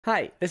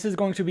Hi, this is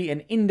going to be an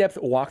in-depth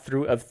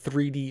walkthrough of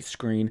 3D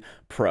Screen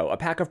Pro, a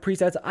pack of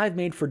presets I've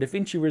made for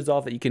DaVinci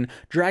Resolve that you can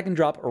drag and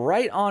drop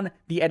right on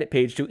the edit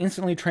page to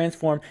instantly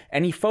transform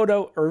any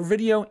photo or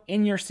video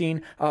in your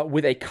scene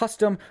with a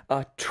custom,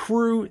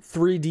 true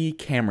 3D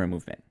camera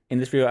movement. In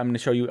this video, I'm going to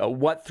show you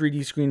what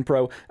 3D Screen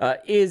Pro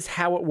is,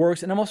 how it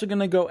works, and I'm also going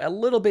to go a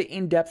little bit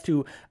in depth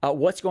to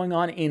what's going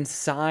on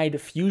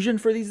inside Fusion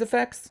for these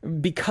effects,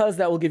 because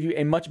that will give you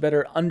a much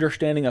better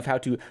understanding of how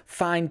to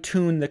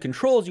fine-tune the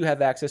controls you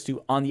have access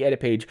to on the edit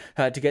page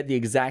to get the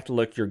exact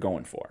look you're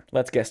going for.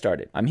 Let's get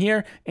started. I'm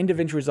here in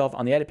DaVinci Resolve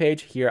on the edit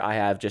page. Here I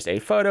have just a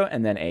photo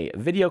and then a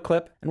video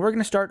clip, and we're going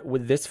to start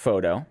with this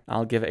photo.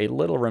 I'll give a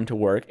little room to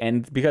work,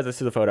 and because this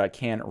is a photo, I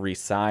can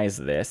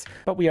resize this,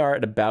 but we are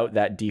at about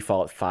that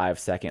default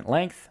 5-second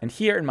length. And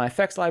here in my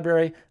effects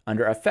library,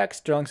 under Effects,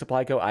 Sterling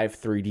Supply Co, I have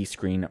 3D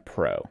Screen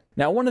Pro.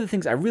 Now, one of the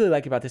things I really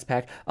like about this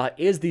pack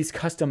is these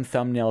custom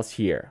thumbnails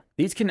here.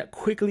 These can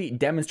quickly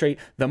demonstrate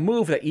the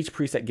move that each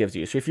preset gives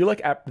you. So if you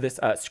look at this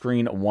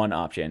screen 1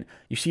 option,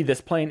 you see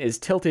this plane is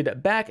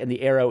tilted back and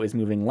the arrow is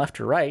moving left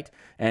to right.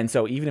 And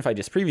so even if I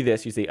just preview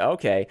this, you see,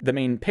 okay, the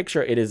main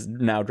picture it is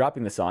now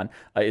dropping this on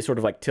is sort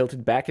of like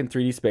tilted back in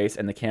 3D space,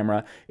 and the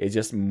camera is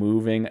just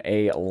moving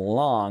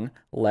along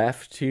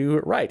left to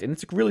right. And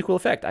it's a really cool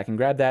effect. I can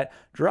grab that,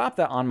 drop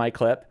that on my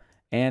clip,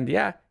 and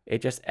yeah,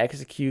 it just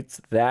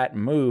executes that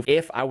move.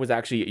 If I was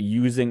actually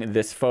using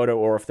this photo,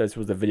 or if this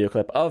was a video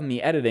clip of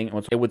me editing,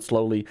 it would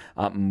slowly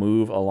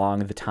move along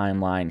the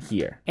timeline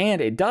here.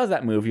 And it does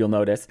that move, you'll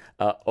notice,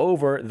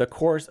 over the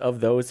course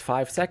of those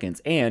 5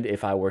 seconds. And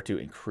if I were to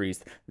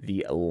increase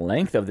the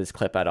length of this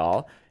clip at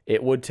all,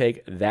 it would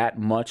take that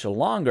much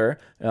longer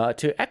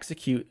to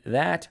execute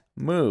that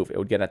move. It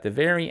would get at the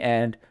very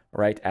end,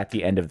 right at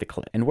the end of the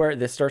clip. And where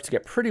this starts to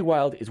get pretty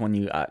wild is when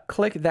you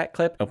click that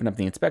clip, open up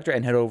the inspector,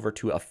 and head over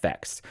to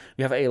Effects.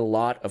 We have a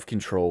lot of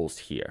controls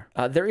here.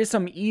 There is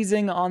some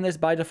easing on this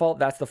by default.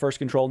 That's the first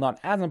control, not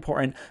as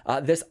important.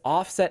 This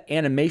offset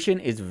animation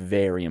is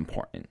very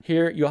important.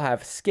 Here you'll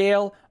have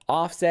scale,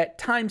 offset,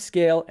 time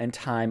scale, and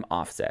time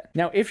offset.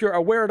 Now, if you're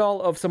aware at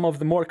all of some of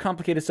the more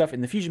complicated stuff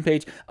in the Fusion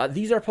page,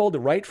 these are pulled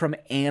right from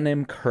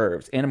anim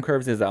curves. Anim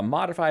curves is a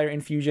modifier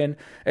in Fusion.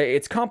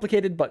 It's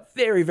complicated, but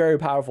very, very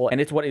powerful, and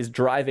it's what is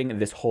driving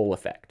this whole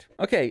effect.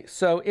 Okay,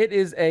 so it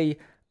is a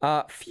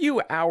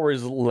few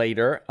hours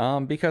later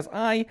because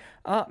I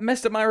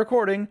messed up my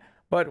recording,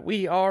 but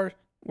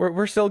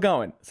we're still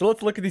going. So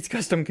let's look at these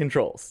custom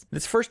controls.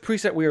 This first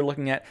preset we are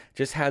looking at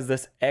just has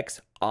this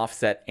X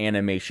offset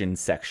animation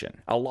section.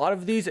 A lot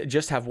of these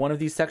just have one of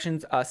these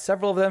sections.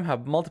 Several of them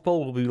have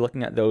multiple. We'll be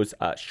looking at those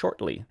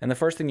shortly. And the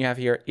first thing you have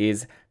here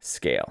is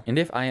scale. And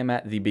if I am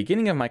at the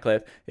beginning of my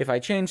clip, if I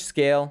change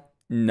scale,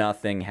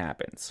 nothing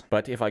happens.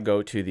 But if I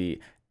go to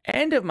the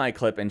end of my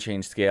clip and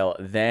change scale,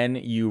 then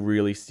you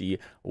really see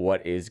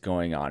what is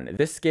going on.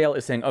 This scale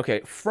is saying, okay,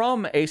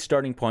 from a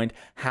starting point,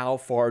 how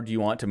far do you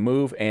want to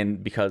move?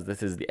 And because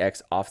this is the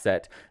X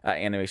offset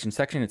animation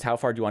section, it's how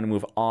far do you want to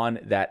move on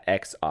that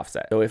X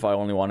offset. So if I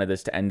only wanted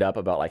this to end up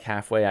about like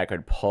halfway, I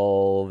could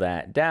pull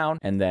that down,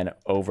 and then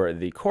over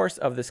the course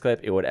of this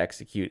clip, it would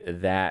execute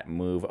that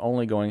move,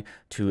 only going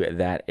to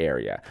that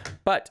area.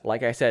 But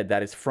like I said,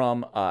 that is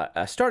from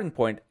a starting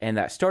point, and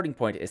that starting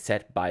point is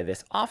set by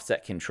this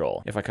offset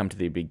control. If I come to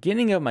the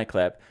beginning of my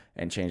clip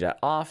and change that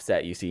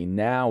offset, you see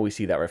now we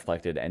see that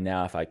reflected. And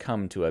now if I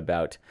come to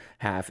about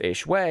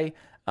half-ish way,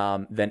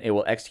 then it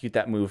will execute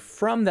that move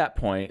from that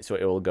point. So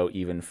it will go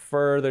even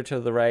further to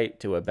the right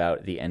to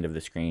about the end of the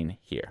screen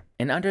here.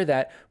 And under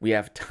that, we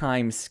have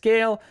time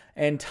scale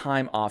and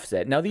time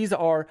offset. Now these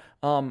are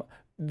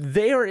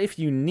there if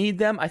you need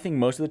them. I think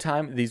most of the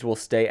time these will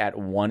stay at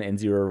 1 and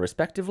 0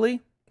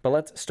 respectively. But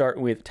let's start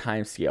with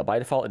time scale. By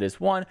default, it is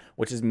 1,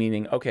 which is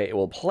meaning, okay, it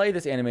will play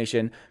this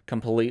animation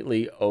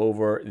completely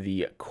over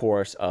the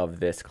course of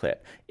this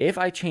clip. If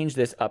I change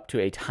this up to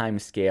a time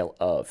scale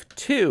of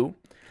 2,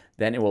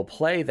 then it will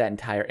play that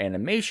entire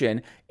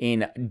animation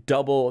in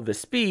double the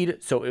speed.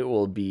 So it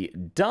will be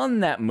done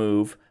that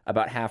move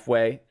about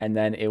halfway, and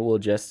then it will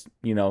just,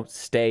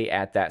 stay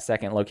at that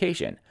second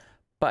location.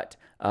 But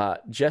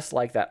just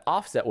like that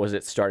offset was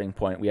its starting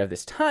point, we have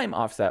this time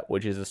offset,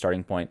 which is the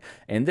starting point.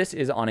 And this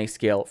is on a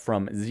scale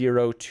from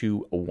 0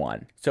 to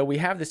 1. So we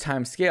have this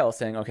time scale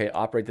saying, okay,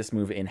 operate this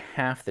move in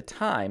half the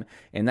time.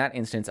 In that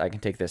instance, I can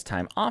take this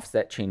time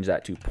offset, change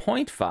that to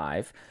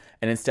 0.5.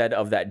 And instead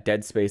of that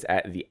dead space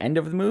at the end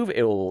of the move,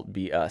 it will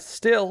be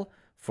still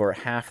for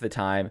half the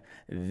time,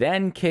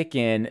 then kick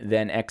in,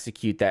 then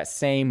execute that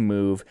same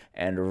move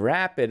and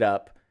wrap it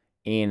up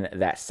in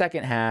that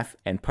second half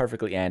and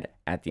perfectly end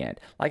at the end.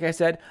 Like I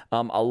said,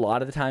 a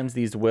lot of the times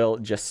these will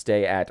just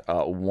stay at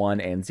 1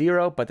 and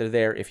 0, but they're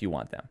there if you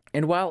want them.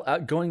 And while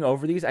going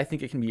over these, I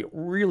think it can be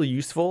really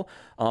useful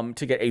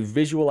to get a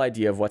visual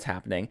idea of what's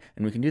happening.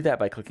 And we can do that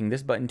by clicking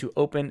this button to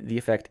open the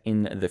effect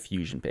in the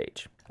Fusion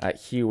page.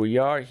 Here we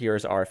are.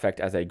 Here's our effect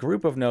as a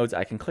group of nodes.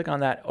 I can click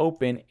on that,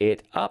 open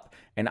it up,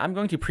 and I'm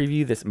going to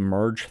preview this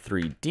Merge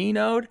 3D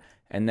node.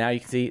 And now you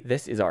can see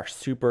this is our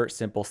super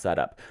simple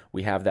setup.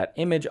 We have that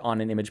image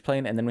on an image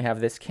plane, and then we have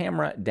this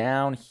camera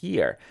down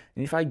here.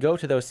 And if I go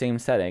to those same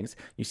settings,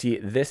 you see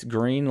this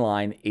green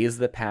line is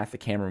the path the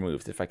camera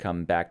moves. If I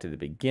come back to the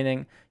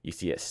beginning, you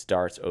see it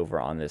starts over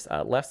on this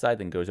left side,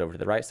 then goes over to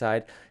the right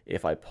side.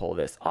 If I pull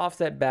this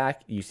offset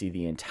back, you see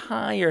the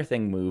entire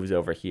thing moves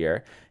over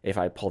here. If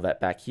I pull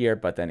that back here,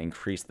 but then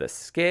increase the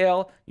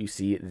scale, you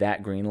see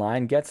that green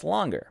line gets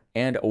longer.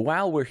 And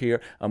while we're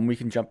here, we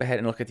can jump ahead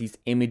and look at these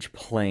image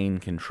plane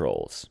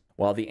controls.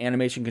 While the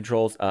animation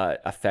controls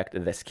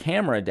affect this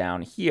camera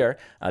down here,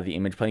 the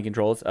image plane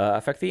controls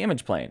affect the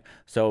image plane.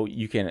 So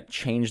you can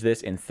change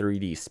this in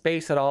 3D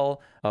space at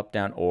all, up,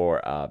 down,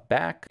 or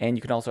back. And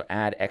you can also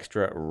add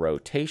extra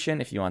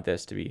rotation if you want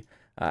this to be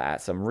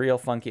at some real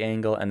funky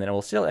angle, and then it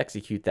will still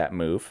execute that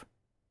move.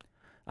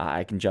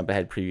 I can jump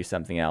ahead, preview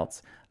something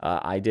else.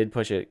 I did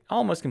push it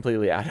almost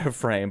completely out of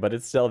frame, but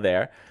it's still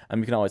there.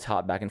 You can always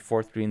hop back and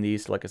forth between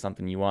these to look at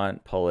something you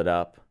want, pull it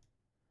up,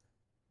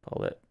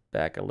 pull it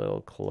back a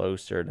little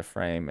closer to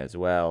frame as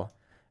well.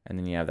 And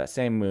then you have that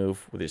same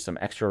move with just some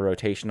extra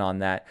rotation on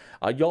that.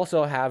 You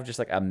also have just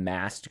like a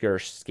master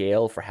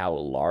scale for how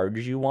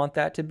large you want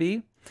that to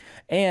be.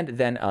 And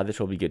then this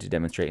will be good to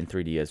demonstrate in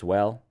 3D as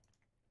well.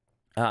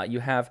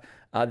 You have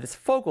this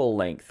focal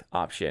length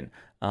option.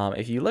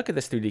 If you look at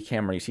this 3D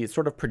camera, you see it's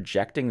sort of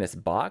projecting this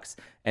box,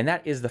 and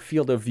that is the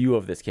field of view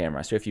of this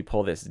camera. So if you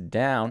pull this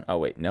down, oh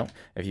wait, no.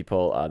 If you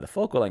pull the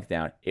focal length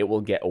down, it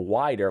will get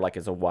wider, like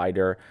it's a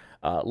wider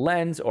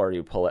lens, or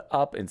you pull it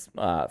up and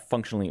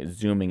functionally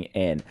zooming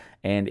in.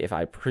 And if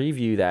I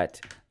preview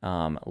that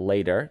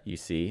later, you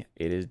see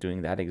it is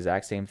doing that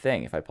exact same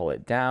thing. If I pull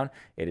it down,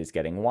 it is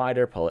getting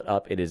wider, pull it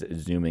up, it is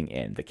zooming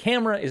in. The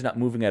camera is not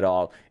moving at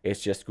all.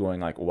 It's just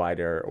going like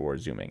wider or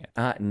zooming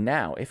in.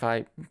 Now, if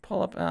I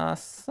pull up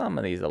some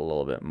of these a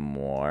little bit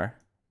more,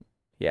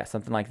 yeah,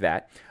 something like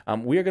that.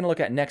 We are going to look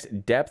at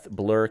next depth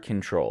blur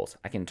controls.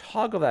 I can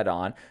toggle that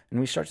on, and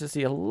we start to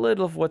see a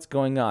little of what's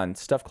going on.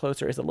 Stuff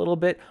closer is a little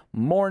bit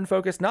more in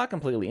focus, not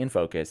completely in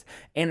focus.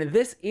 And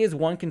this is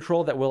one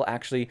control that will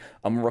actually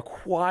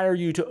require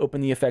you to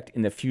open the effect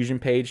in the Fusion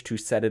page to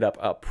set it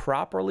up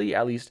properly,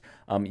 at least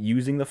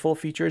using the full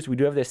features. We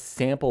do have this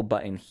sample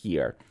button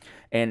here.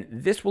 And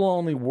this will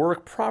only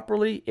work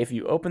properly if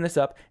you open this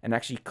up and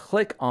actually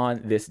click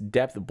on this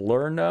depth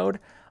blur node.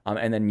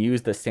 And then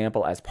use the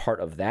sample as part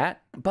of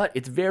that. But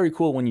it's very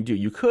cool when you do.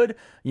 You could,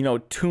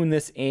 tune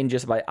this in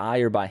just by eye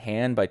or by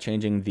hand by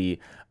changing the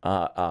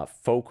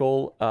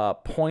focal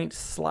point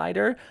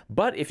slider.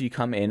 But if you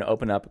come in,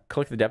 open up,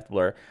 click the depth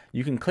blur,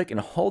 you can click and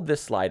hold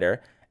this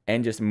slider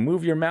and just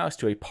move your mouse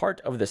to a part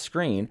of the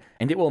screen,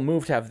 and it will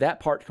move to have that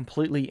part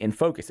completely in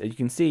focus. As you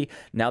can see,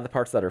 now the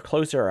parts that are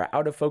closer are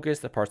out of focus,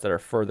 the parts that are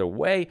further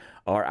away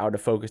are out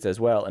of focus as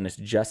well, and it's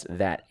just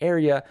that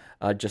area,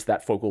 just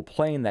that focal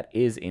plane that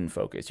is in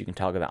focus. You can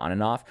toggle that on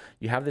and off.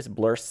 You have this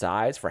blur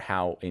size for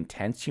how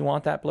intense you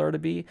want that blur to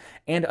be,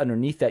 and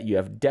underneath that you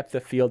have depth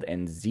of field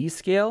and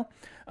Z-scale.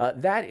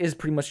 That is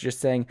pretty much just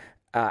saying,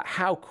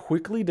 how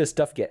quickly does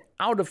stuff get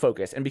out of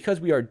focus? And because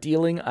we are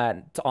dealing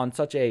on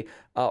such a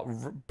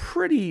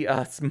pretty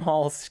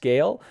small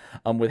scale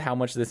with how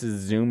much this is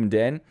zoomed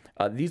in,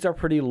 these are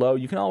pretty low.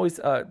 You can always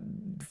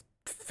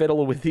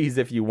fiddle with these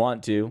if you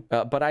want to,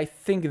 but I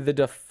think the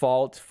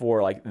default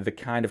for like the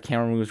kind of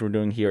camera moves we're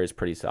doing here is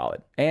pretty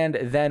solid. And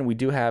then we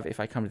do have, if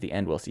I come to the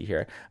end, we'll see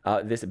here,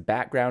 this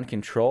background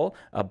control.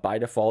 By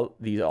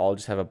default, these all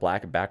just have a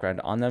black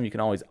background on them. You can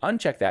always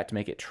uncheck that to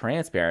make it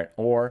transparent,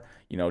 or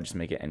just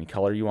make it any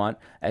color you want.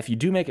 If you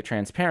do make it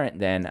transparent,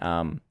 then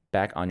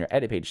back on your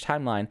edit page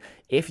timeline,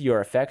 if your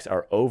effects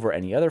are over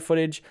any other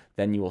footage,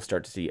 then you will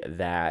start to see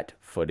that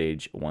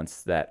footage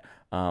once that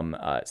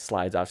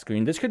slides off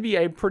screen. This could be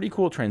a pretty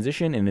cool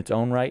transition in its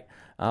own right,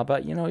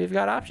 but you've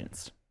got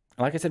options.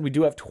 Like I said, we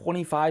do have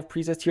 25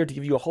 presets here to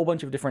give you a whole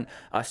bunch of different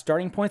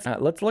starting points.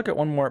 Let's look at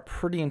one more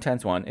pretty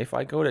intense one. If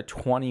I go to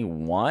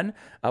 21,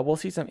 we'll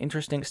see some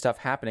interesting stuff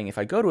happening. If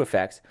I go to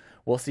effects,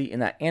 we'll see in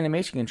that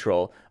animation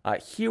control,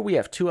 here we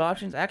have two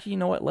options. Actually, you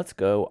know what? Let's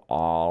go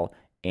all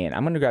in.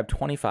 I'm going to grab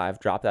 25,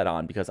 drop that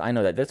on, because I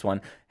know that this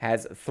one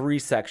has 3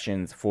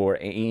 sections for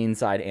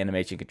inside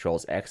animation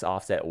controls: X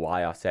offset,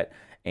 Y offset,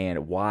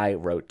 and Y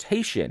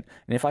rotation.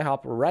 And if I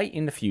hop right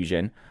into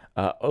Fusion,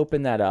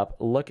 open that up,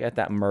 look at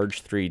that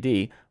merge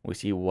 3D, we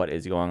see what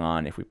is going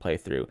on if we play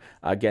through.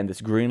 Again, this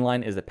green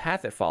line is the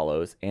path it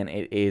follows, and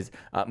it is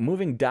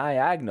moving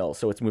diagonal,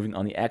 so it's moving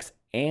on the X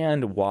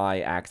and Y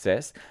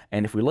axis.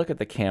 And if we look at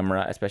the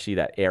camera, especially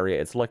that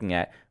area it's looking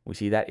at, we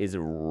see that is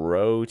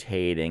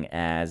rotating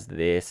as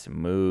this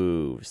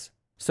moves.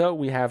 So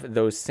we have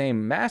those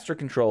same master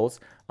controls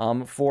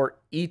for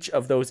each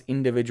of those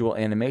individual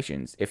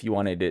animations. If you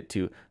wanted it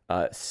to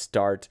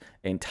start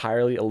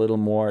entirely a little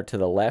more to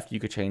the left, you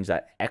could change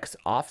that X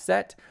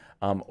offset,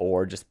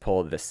 or just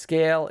pull the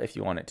scale. If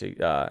you want it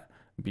to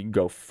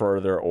go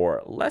further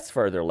or less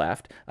further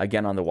left.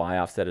 Again, on the Y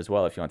offset as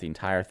well, if you want the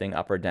entire thing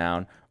up or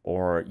down,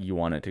 or you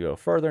want it to go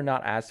further,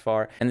 not as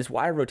far. And this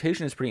Y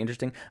rotation is pretty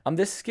interesting.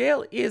 This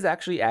scale is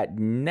actually at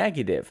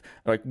negative,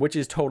 which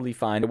is totally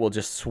fine. It will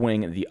just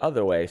swing the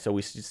other way. So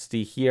we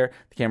see here,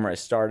 the camera is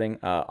starting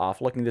off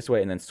looking this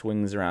way and then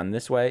swings around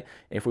this way.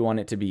 If we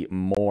want it to be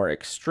more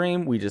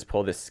extreme, we just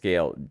pull this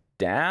scale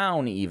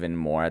down even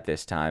more at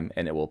this time,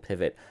 and it will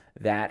pivot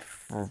that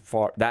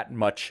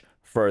much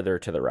further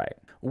to the right.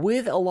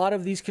 With a lot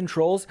of these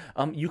controls,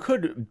 you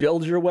could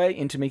build your way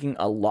into making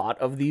a lot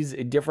of these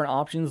different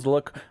options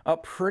look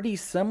pretty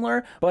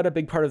similar, but a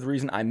big part of the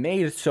reason I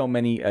made so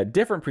many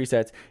different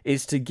presets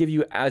is to give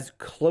you as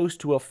close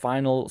to a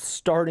final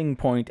starting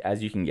point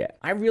as you can get.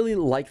 I really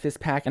like this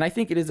pack, and I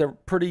think it is a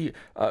pretty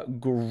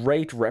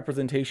great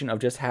representation of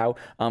just how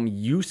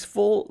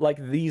useful like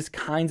these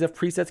kinds of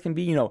presets can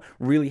be, you know,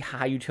 really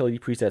high utility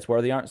presets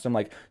where they aren't some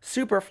like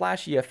super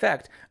flashy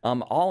effect.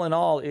 All in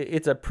all,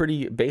 it's a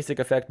pretty basic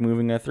effect,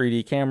 moving a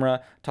 3D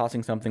camera,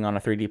 tossing something on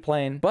a 3D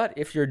plane. But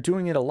if you're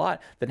doing it a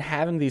lot, then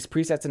having these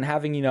presets and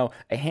having, you know,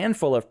 a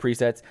handful of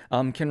presets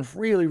can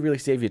really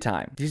save you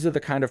time. These are the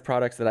kind of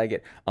products that I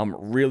get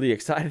really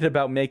excited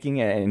about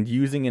making and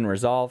using in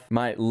Resolve.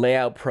 My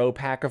Layout Pro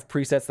pack of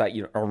presets that,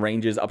 you know,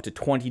 arranges up to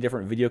 20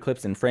 different video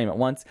clips in frame at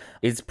once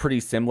is pretty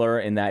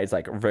similar in that it's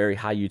like very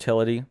high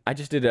utility. I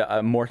just did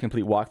a more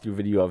complete walkthrough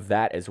video of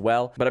that as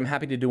well, but I'm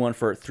happy to do one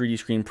for 3D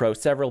Screen Pro.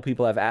 Several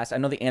people have asked. I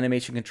know the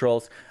animation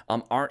controls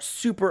aren't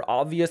super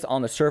obvious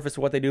on the surface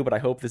of what they do, but I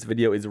hope this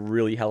video is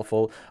really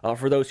helpful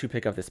for those who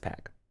pick up this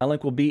pack. A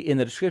link will be in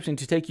the description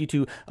to take you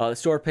to the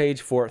store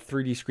page for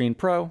 3D Screen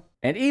Pro.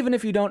 And even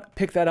if you don't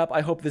pick that up,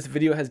 I hope this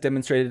video has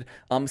demonstrated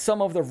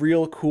some of the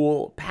real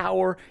cool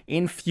power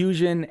in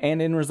Fusion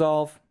and in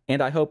Resolve.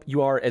 And I hope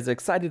you are as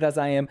excited as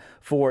I am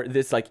for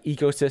this like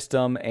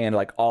ecosystem and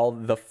like all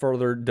the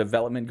further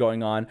development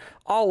going on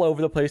all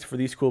over the place for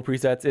these cool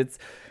presets.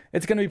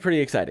 It's going to be pretty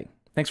exciting.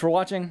 Thanks for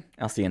watching.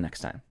 I'll see you next time.